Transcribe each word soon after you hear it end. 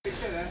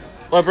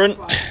LeBron,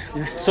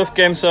 tough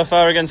game so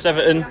far against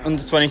Everton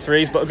under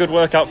 23s, but a good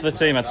workout for the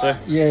team, I'd say.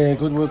 Yeah,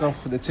 good workout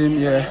for the team.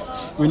 Yeah,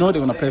 we know they're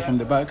gonna play from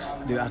the back,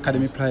 the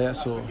academy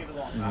players. So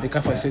the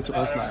Kafa said to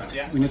us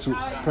like we need to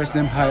press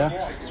them higher.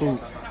 So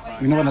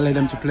we're not gonna let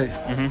them to play.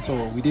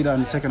 So we did that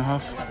in the second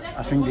half.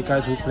 I think the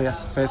guys who play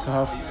us first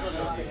half,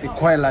 they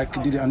quite like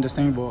didn't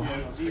understand, but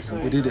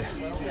we did it.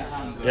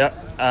 Yeah,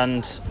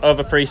 and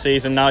over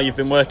pre-season now, you've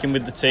been working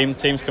with the team.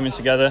 Team's coming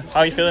together.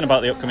 How are you feeling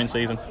about the upcoming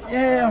season?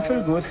 Yeah, I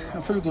feel good.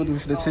 I feel good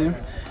with the team.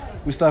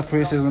 We start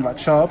pre-season like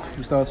sharp.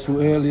 We start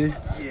too early,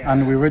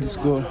 and we're ready to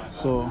go.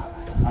 So,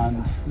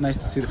 and nice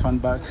to see the fan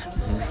back.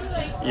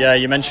 Yeah,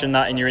 you mentioned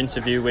that in your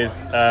interview with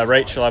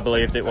Rachel, I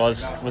believed it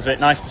was. Was it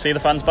nice to see the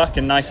fans back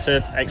and nice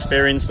to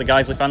experience the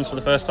Guiseley fans for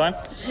the first time?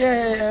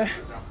 Yeah.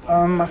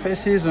 My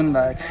first season,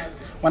 like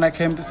when I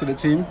came to the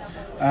team,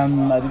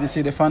 I didn't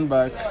see the fan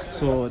back,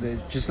 so they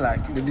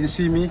didn't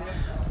see me.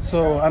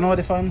 So I know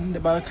the fan in the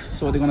back,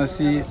 so they're gonna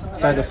see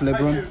side of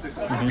LeBron.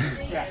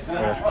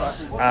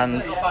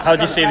 And how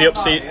do you see the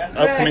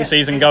upcoming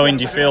season going?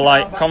 Do you feel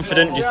like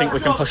confident? Do you think we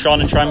can push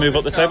on and try and move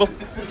up the table?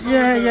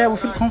 Yeah, we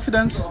feel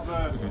confident.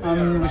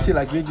 We see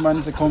like big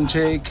man they come,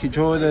 Jake,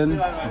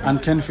 Jordan,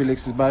 and Ken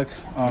Felix is back.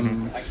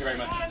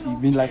 He's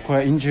been like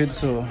quite injured,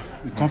 so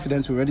with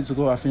confidence we're ready to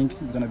go. I think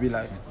we're gonna be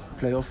like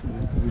playoff.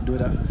 We do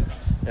that.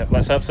 Yeah,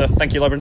 let's hope so. Thank you, LeBron.